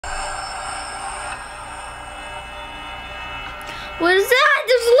What is that?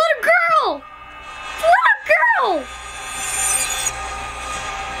 There's a little girl! Little girl!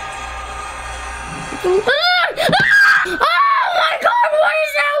 Oh my god! What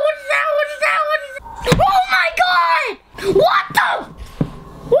is that? What is that? What is that? What is that? Oh my god! What the?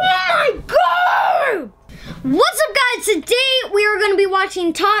 Oh my god! What's up, guys? Today we are going to be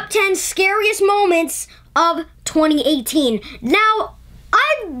watching top 10 scariest moments of 2018. Now,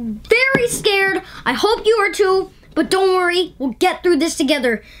 I'm very scared. I hope you are too. But don't worry, we'll get through this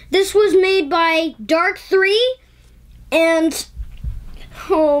together. This was made by Dark3, and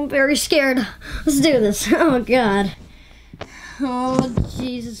oh, I'm very scared. Let's do this. Oh God. Oh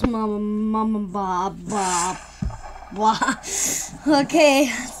Jesus, Mama, Bob. Okay,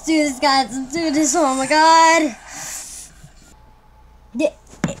 let's do this, guys. Let's do this. Oh my God.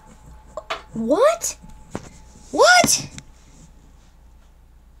 What? What?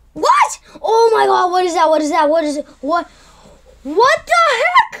 What? Oh my God, what is that? What is that? What is it? What the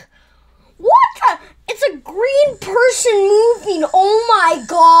heck? What the? It's a green person moving. Oh my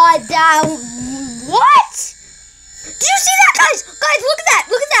God, that, what? Did you see that, guys? Guys, look at that.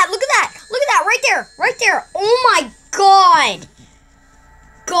 Look at that. Look at that. Look at that right there. Right there. Oh my God.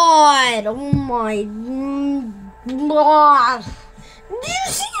 God. Oh my. Did you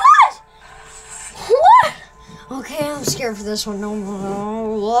see that? What? Okay, I'm scared for this one. No,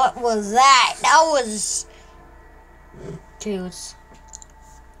 what was that? That was... Dude.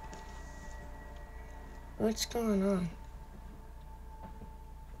 What's going on?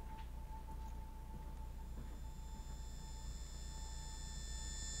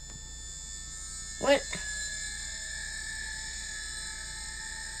 What?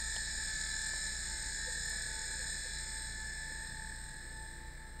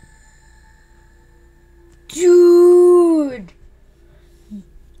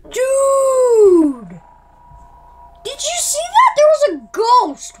 Dude! Did you see that? There was a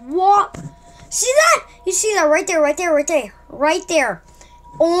ghost. What? See that? You see that right there, right there, right there. Right there.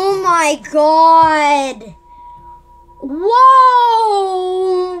 Oh my God. Whoa!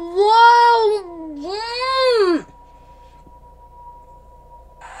 Whoa!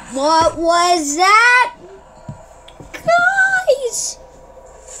 What was that? Guys!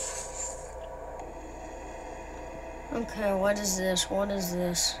 Okay, what is this? What is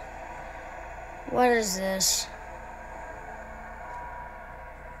this? What is this?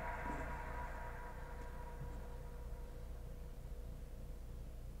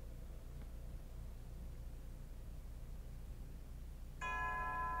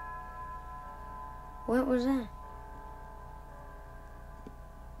 What was that?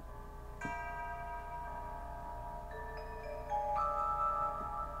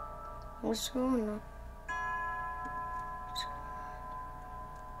 What's going on?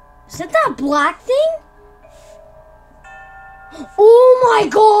 Is that black thing? Oh my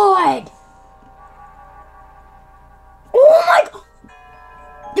God! Oh my God!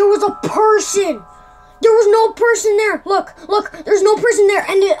 There was a person! There was no person there! Look, there's no person there,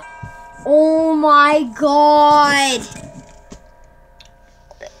 and it... Oh my God!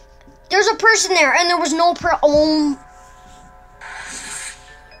 There's a person there, and there was no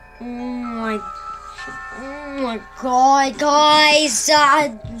oh my God, guys!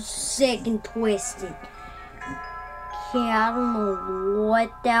 I'm sick and twisted. Okay, I don't know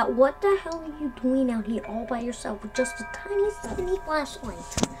what the hell are you doing out here all by yourself with just a tiny flashlight?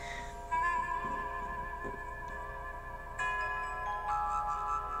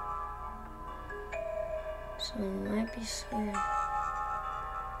 So you might be scared.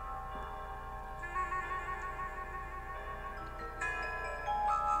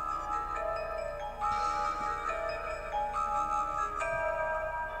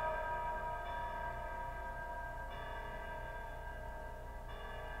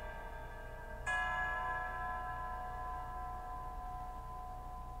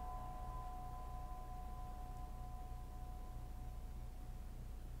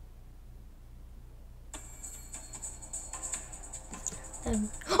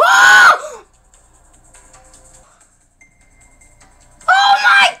 Oh! Oh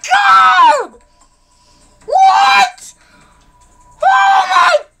my God! What? Oh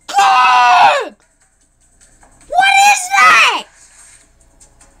my God! What is that?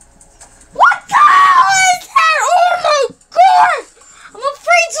 What the hell is that? Oh my God! I'm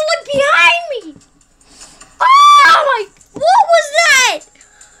afraid to look behind me. Oh my! What was that?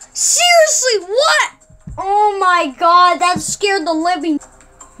 Seriously, what? Oh my God, that scared the living.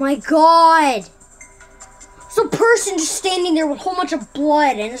 My God. There's a person just standing there with a whole bunch of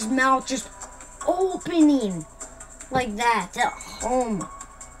blood and his mouth just opening like that. Oh my.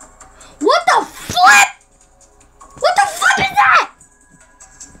 What the flip? What the flip is that?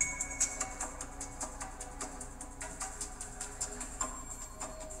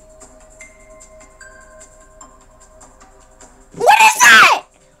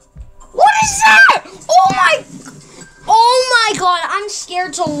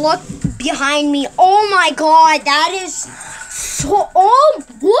 scared to look behind me. Oh my god, that is so. Oh,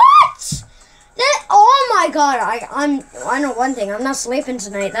 what? That. Oh my god, I know one thing. I'm not sleeping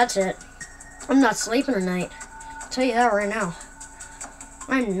tonight. That's it. I'm not sleeping tonight. I'll tell you that right now.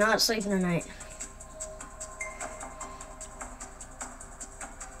 I'm not sleeping tonight.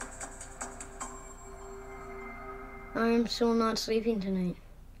 I'm still not sleeping tonight.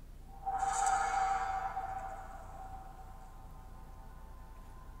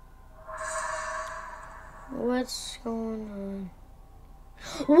 What's going on?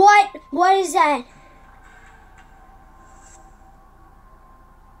 What? What is that?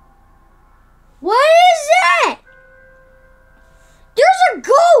 What is that? There's a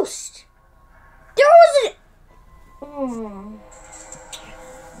ghost. There was a... Oh.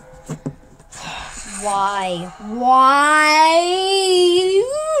 Why? Why?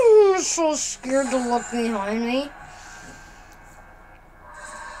 I'm so scared to look behind me.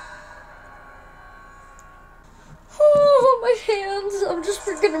 Oh, my hands. I'm just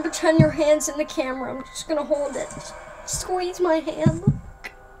gonna pretend your hand's in the camera. I'm just gonna hold it. Squeeze my hand.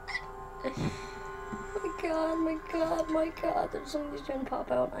 My god, my god, my god. There's somebody's gonna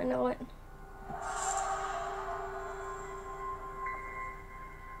pop out. I know it.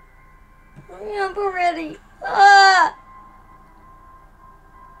 Hurry up already. Ah!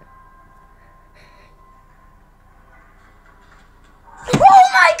 Oh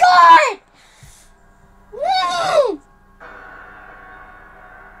my god! Woo!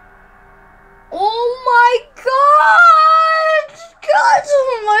 Oh my god! God's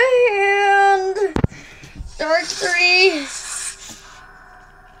on my hand. Dark 3.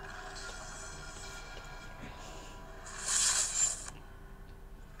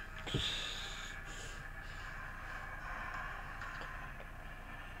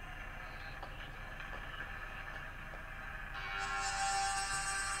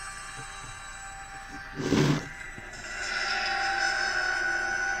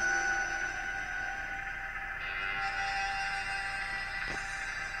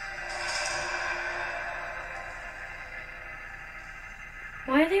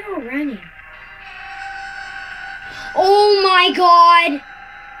 Why are they all running? Oh my god!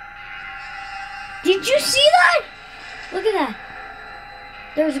 Did you see that? Look at that.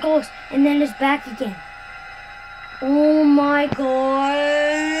 There's a ghost, and then it's back again. Oh my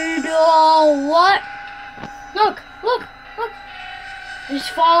god. Oh, what? Look, look, look. It's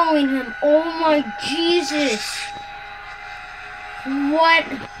following him. Oh my Jesus. What?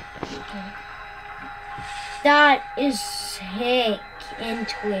 That is sick and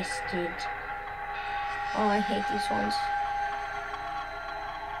twisted. Oh, I hate these ones.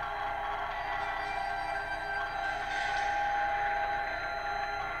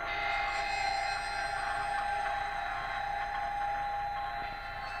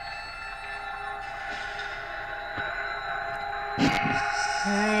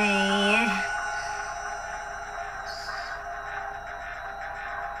 Hi.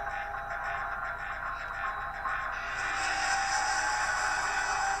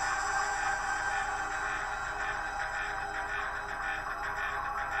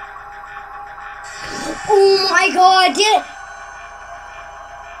 Oh my god, did...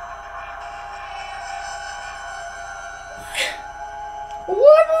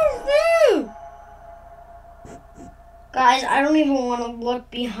 What is this? Guys, I don't even want to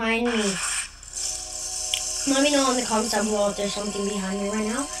look behind me. Let me know in the comments down below if there's something behind me right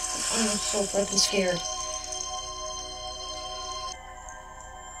now. I'm so freaking scared.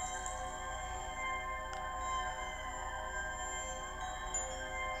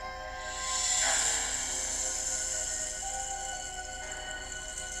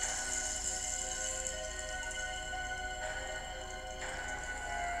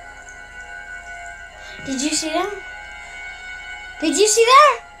 Did you see that? Did you see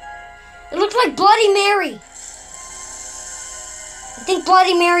that? It looked like Bloody Mary. I think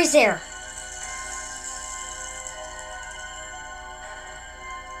Bloody Mary's there.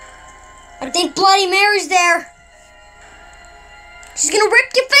 I think Bloody Mary's there. She's gonna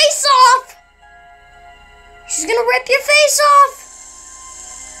rip your face off. She's gonna rip your face off.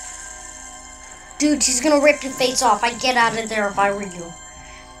 Dude, she's gonna rip your face off. I'd get out of there if I were you.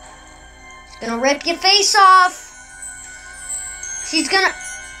 Gonna rip your face off. She's gonna...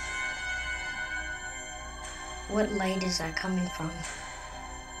 What light is that coming from?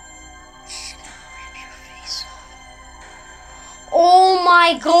 She's gonna rip your face off. Oh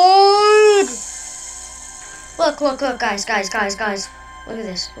my god! Look, look, look, guys. Look at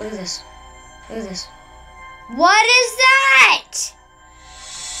this, look at this. Look at this. What is that?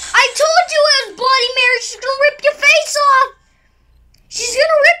 I told you it was Bloody Mary. She's gonna rip your face off.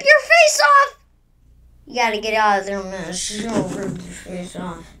 You gotta get out of there, man. She's gonna rip your face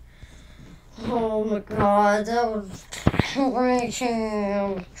off. Oh my god, that was great.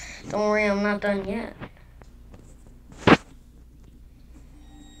 Don't worry, I'm not done yet.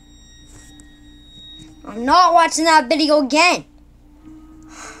 I'm not watching that video again.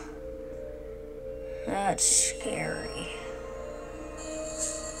 That's scary.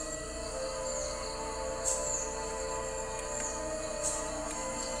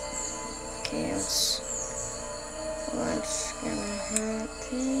 Okay, what's gonna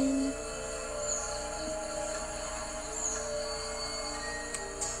happen?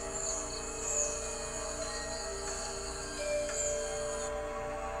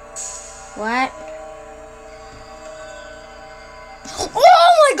 What?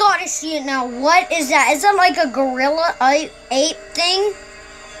 Oh my god, I see it now. What is that? Is that like a gorilla ape thing?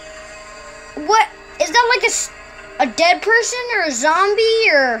 What? Is that like a dead person or a zombie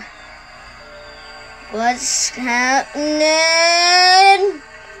or... What's happening?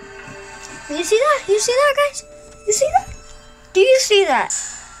 You see that? You see that, guys? You see that? Do you see that?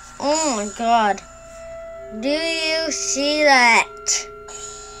 Oh my god. Do you see that?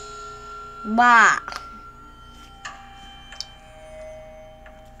 Bah.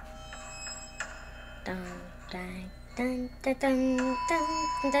 Dun, dun, dun, dun, dun,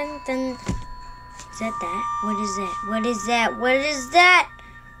 dun, dun, dun. Is that that? What is that? What is that? What is that?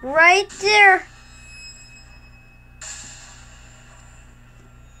 Right there.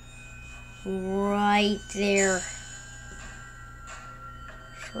 Right there.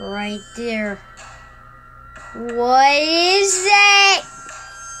 Right there. What is that?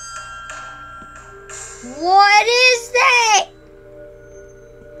 What is that?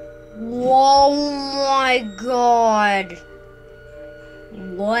 Oh my god.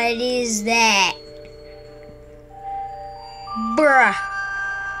 What is that? Bruh.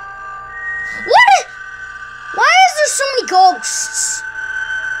 What? Why is there so many ghosts?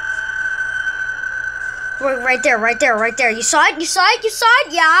 Right there, right there, right there. You saw it? You saw it? You saw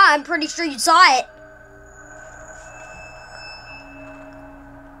it? Yeah, I'm pretty sure you saw it.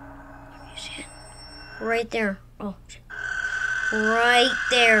 You see it? Right there. Oh, shit. Right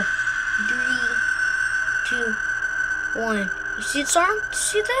there. 3, 2, 1. You see its arm? You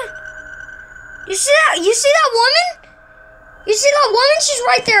see that? You see that? You see that woman? You see that woman? She's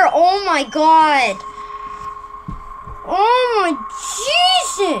right there. Oh my god. Oh my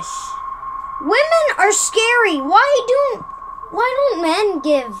Jesus. Women are scary. Why don't men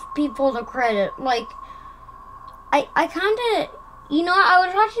give people the credit? Like, I kind of, you know, I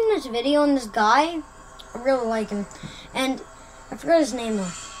was watching this video and this guy, I really like him, and I forgot his name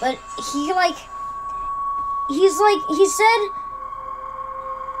though, but he said,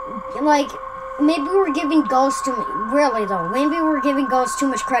 like, maybe we're giving ghosts too much, really though, maybe we're giving ghosts too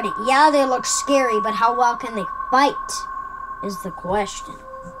much credit. Yeah, they look scary, but how well can they fight is the question.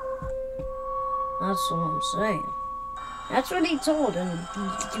 That's what I'm saying. That's what he told, and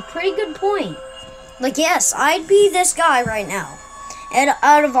it's a pretty good point. Like, yes, I'd be this guy right now. And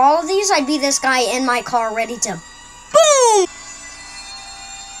out of all of these, I'd be this guy in my car ready to boom!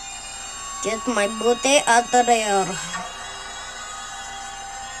 Get my booty out of there.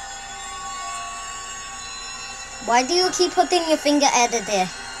 Why do you keep putting your finger out of there?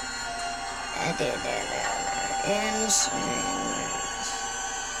 Insane.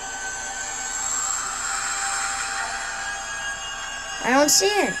 I don't see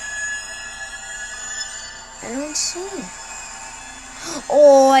it. I don't see it.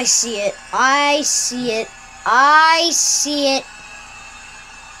 Oh, I see it. I see it. I see it.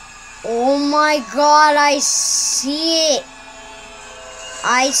 Oh my god, I see it.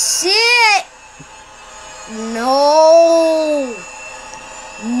 I see it. No.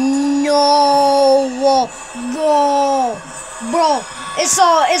 No. No. Bro,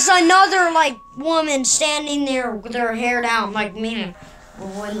 it's another, like, woman standing there with her hair down, like me,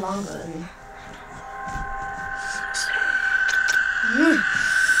 way longer than...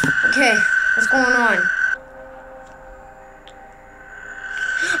 Okay, what's going on?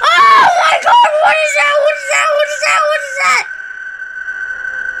 Oh my god, what is that? What is that? What is that? What is that?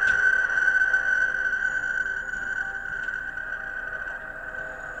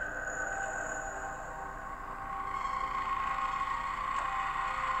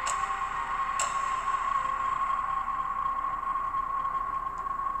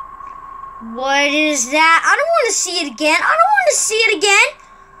 What is that? I don't want to see it again. I don't want to see it again.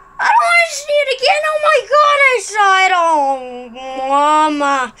 I don't want to see it again. Oh my god, I saw it. Oh,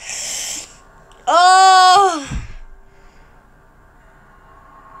 mama. Oh.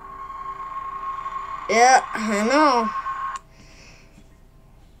 Yeah, I know.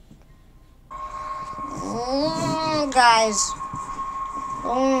 guys.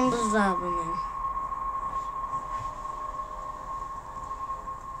 What is happening?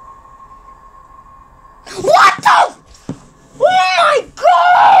 What the? Oh my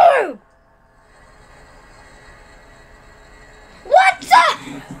god! What the?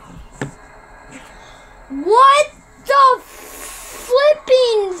 What the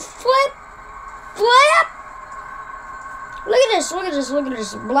flipping flip? Look at this, look at this, look at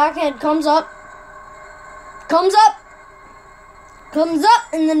this. Blackhead comes up,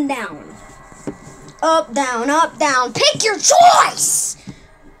 and then down. Up, down. Pick your choice!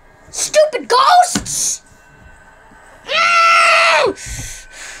 Stupid ghosts!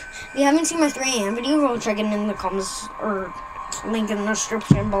 If you haven't seen my 3 AM video, go check it in the comments or link in the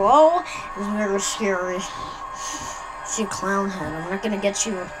description below. It's very scary. See a clown head. I'm not gonna get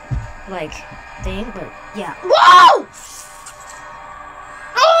you like thing, but yeah. Whoa!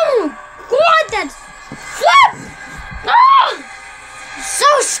 Oh god, that's flip! Oh! So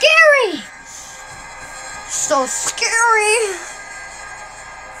scary! So scary!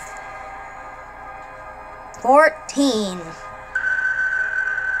 14.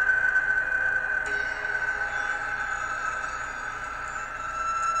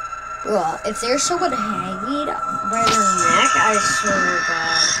 Well, if they're so good hanging by their neck, I swear to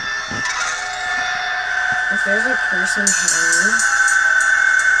God. If there's a person hanging.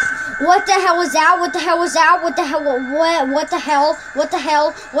 What the hell was that? What the hell was that? What the hell? What the hell? What the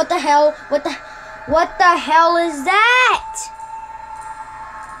hell? What the hell? What the hell is that?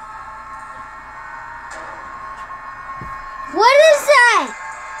 What is that?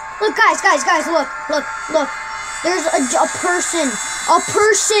 Look, guys, look. There's a person. A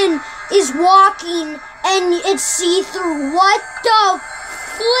person is walking and it's see-through. What the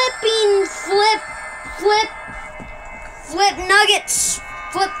flipping flip nuggets.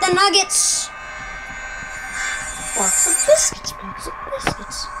 Flip the nuggets. Box of biscuits.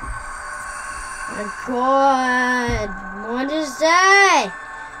 My god. What is that?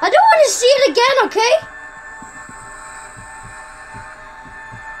 I don't want to see it again, okay?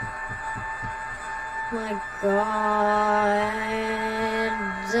 My god.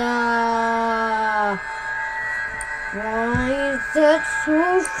 Why is that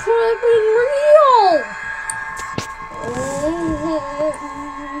so flipping real?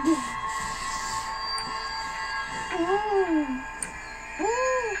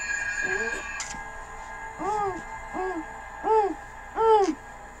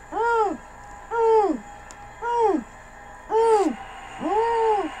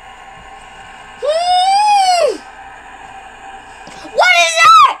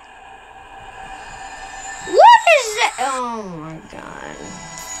 Oh my god.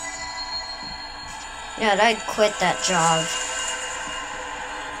 Yeah, I'd quit that job.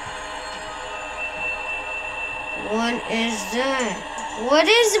 What is that? What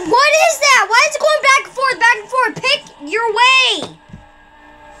is that? Why is it going back and forth? Pick your way.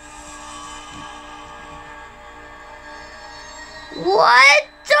 What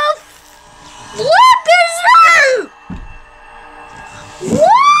the flip is that?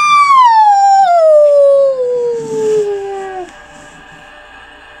 What?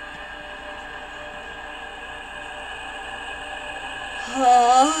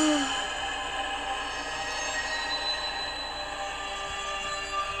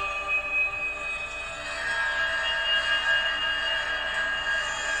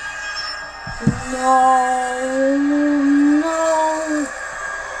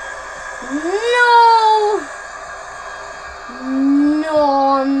 No,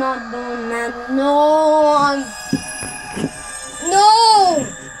 I'm not doing that. No.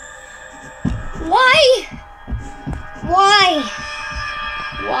 Why?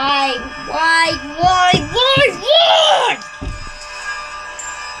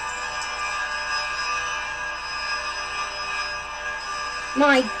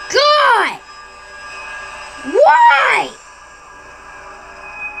 My God! Why?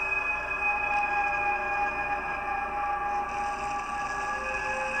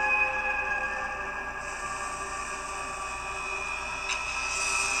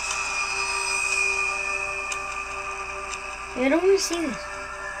 I don't want to see this.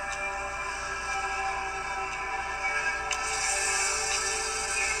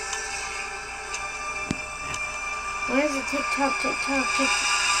 Why is it tick-tock?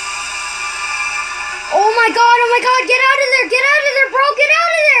 Oh my god, get out of there, bro, get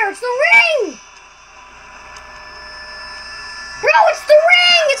out of there, it's the ring! Bro, it's the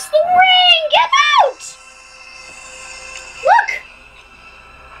ring, get out! Look!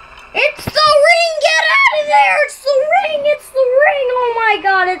 It's the ring, get out of there, it's the ring, oh my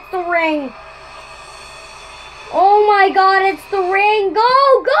god, it's the ring. Oh my god, it's the ring! Go!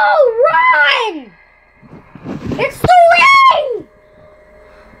 Run! It's the ring!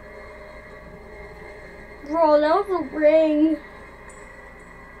 Bro, that was the ring.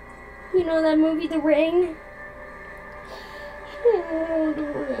 You know that movie, The Ring? Oh, the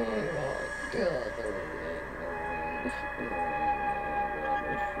ring. Oh, God, the ring.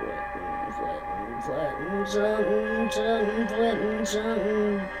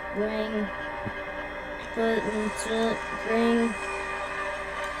 Ring.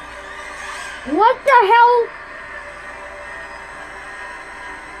 What the hell?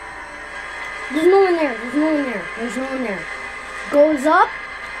 There's no one there. There's no one there. Goes up,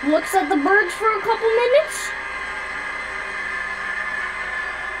 looks at the birds for a couple minutes.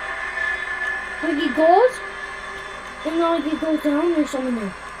 Like he goes, and now like he goes down, there's someone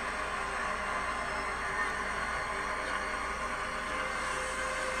there.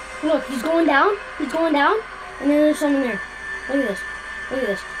 Look, he's going down, and then there's someone there. Look at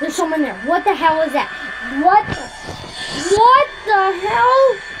this, there's someone there. What the hell is that? What the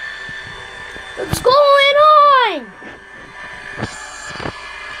hell? What's going on?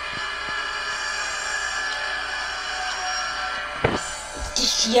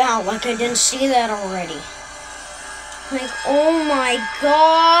 Yeah, like I didn't see that already. Like, oh my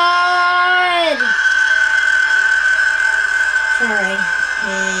god! Sorry.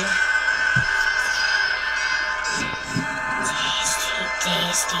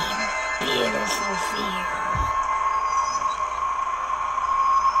 Tasty, beautiful fear.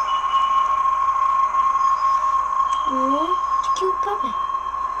 Oh, cute puppy.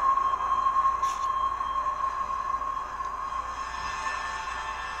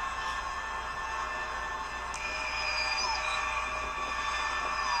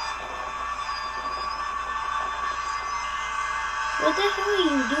 What the hell are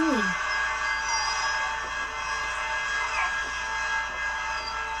you doing?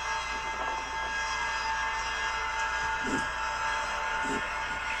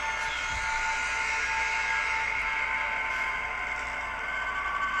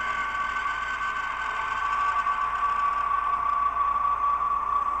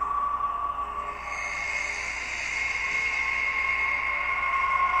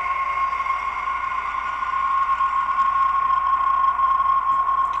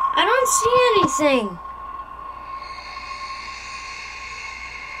 I don't see anything.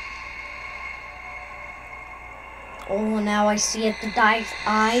 Oh, now I see it. The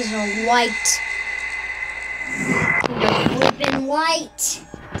eyes are white. They're flipping white. It's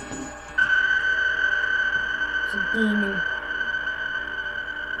a demon.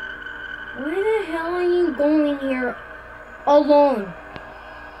 Why the hell are you going here alone?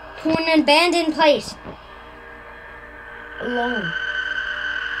 To an abandoned place. Alone.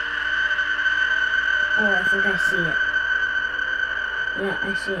 Oh, I think I see it. Yeah, I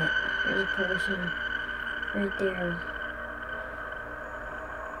see it. There's a person right there.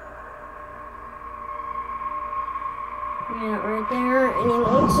 Yeah, right there. And he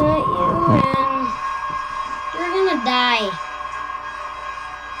looks at you and you're gonna die.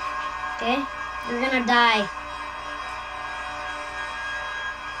 Okay? You're gonna die.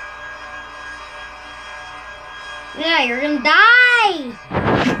 Yeah, you're gonna die!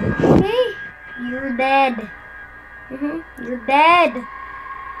 Okay? You're dead. You're dead.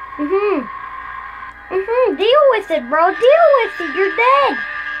 Deal with it, bro. Deal with it. You're dead.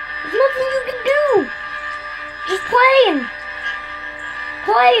 There's nothing you can do. Just playing.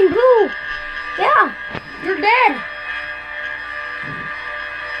 Playing, boo. Yeah. You're dead.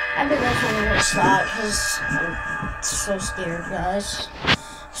 I bet that's what I just thought, because I'm so scared, guys.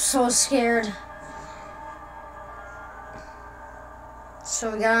 So scared.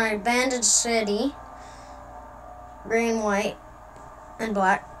 So we got an abandoned city, green, white, and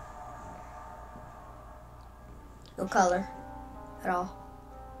black. No color at all.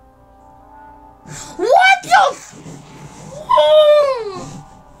 What the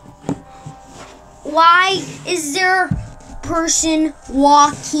Why is there a person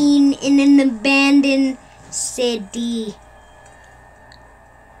walking in an abandoned city?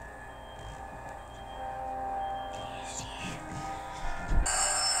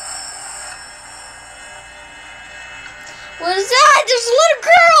 What is that? There's a little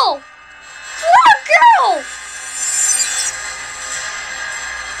girl! Little girl!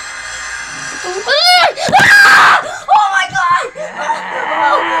 Ah! Oh my god!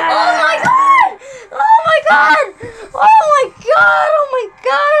 Oh my god! Oh my god! Oh my god! Oh my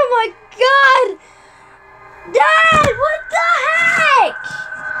god! Oh my god! Dad, what the heck?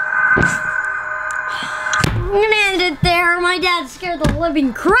 I'm gonna end it there. My dad scared the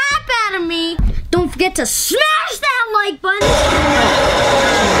living crap out of me. Don't forget to smash that like button.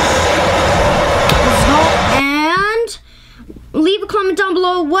 And leave a comment down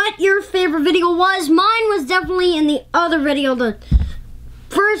below what your favorite video was. Mine was definitely in the other video, the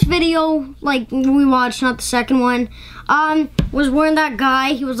first video like we watched, not the second one. Was wearing that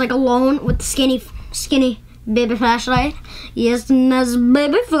guy. He was like alone with the skinny baby flashlight. Yes, and that's a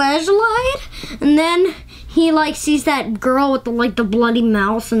baby flashlight. And then he like sees that girl with the bloody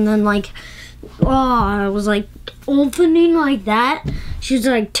mouth, and then like, oh, it was like opening like that. She was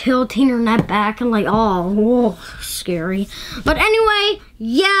like tilting her neck back and like, oh, whoa, scary. But anyway,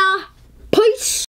 yeah.